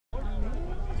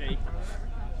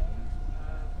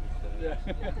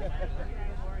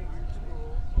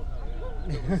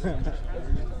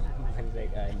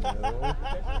Like, I know.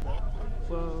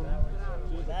 Whoa.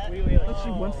 But she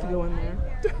wants to go in there.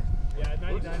 Yeah,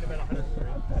 99 about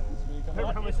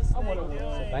 103.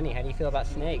 So, Bunny, how do you feel about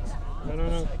snakes? I don't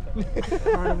know.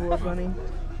 Carnivore bunny.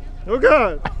 Oh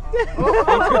God!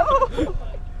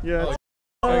 Yeah.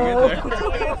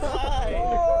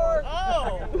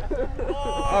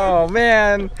 Oh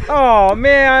man! Oh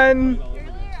man!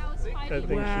 I think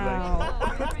she Wow.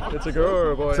 likes it. It's a girl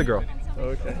or a boy? It's a girl.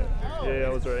 Okay. Yeah, I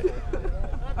was right.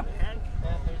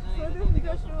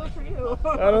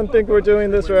 I don't think we're doing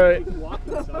this right.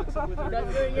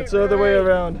 It's the other way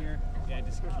around.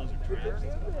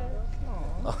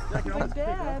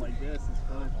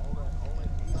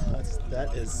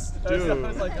 That is,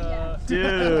 dude.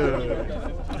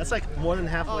 That's like more than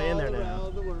halfway in there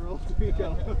now.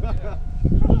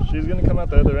 She's gonna come out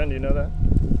the other end. You know that?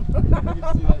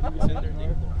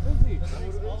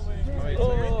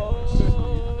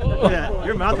 Yeah,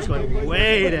 your mouth is going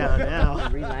way down now.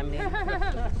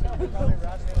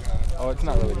 Oh, it's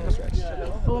not really being stretched.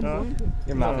 No?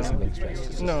 Your mouth isn't being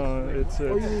stretched. No, it's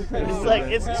like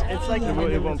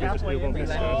it won't be stretched.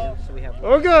 So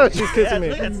Oh God, she's kissing me.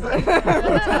 Is she flicking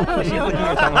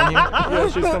her tongue on you? Yeah,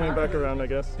 she's coming back around, I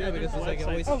guess. Yeah, because it's like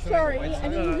always. Oh, sorry. I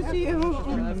didn't even see you.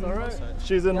 That's all right.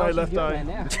 She's in my left eye.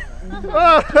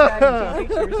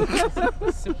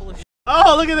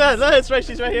 Oh, look at that! That's right.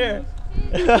 She's right here.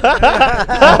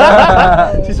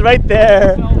 She's right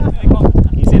there.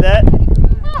 Can you see that?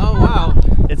 Oh wow!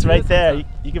 It's right there.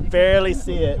 You can barely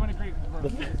see it.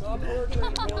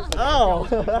 Oh,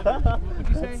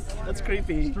 that's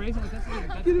creepy. Straight on.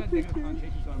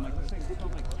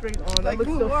 That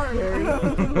looks so scary.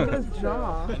 Look at his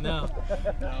jaw. I know.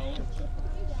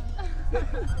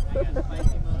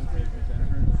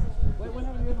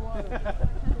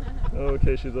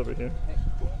 Okay, she's over here.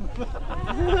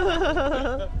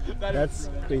 That's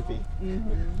creepy.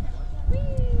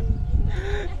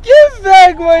 Give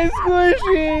back my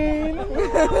squishy!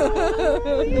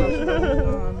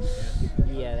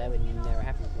 Yeah, that would never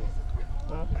happen to me.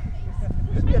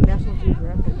 Should be a National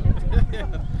Geographic.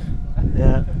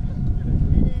 Yeah.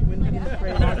 When he is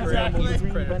prey on animals, the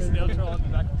green bunny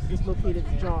dislocated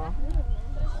its jaw.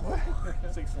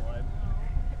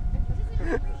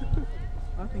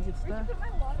 I think it's that.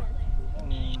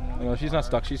 No, she's not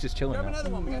stuck. She's just chilling now. She's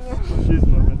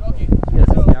moving. Yes,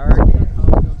 it's dark.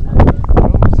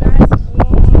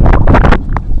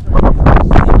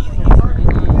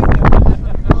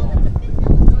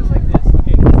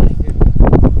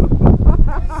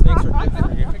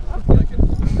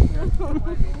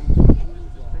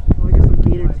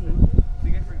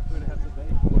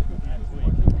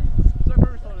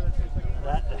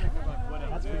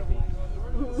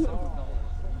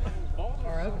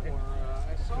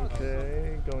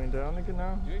 Okay, going down again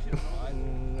now?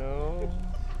 No.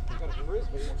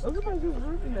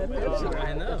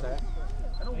 I know.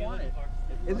 I don't want it.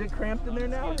 Is it cramped in there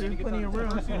now? There's plenty of room.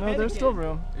 No, there's still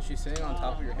room. Is she sitting on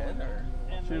top of your head, or?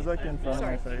 She's like in front of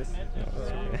my face.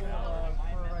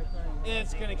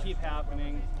 It's gonna keep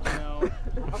happening, you know.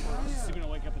 She's gonna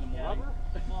wake up in the morning.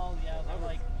 Well, yeah, they're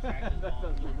like.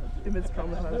 If it's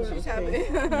coming, She's happy.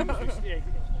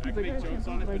 I can make jokes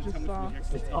on it, but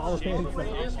it's all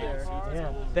inside there.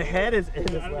 Yeah. The head is in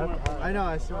his left eye. I know,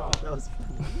 I saw it. That was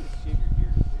funny.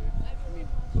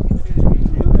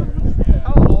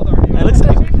 How old are you? It looks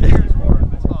like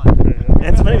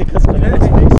it's funny because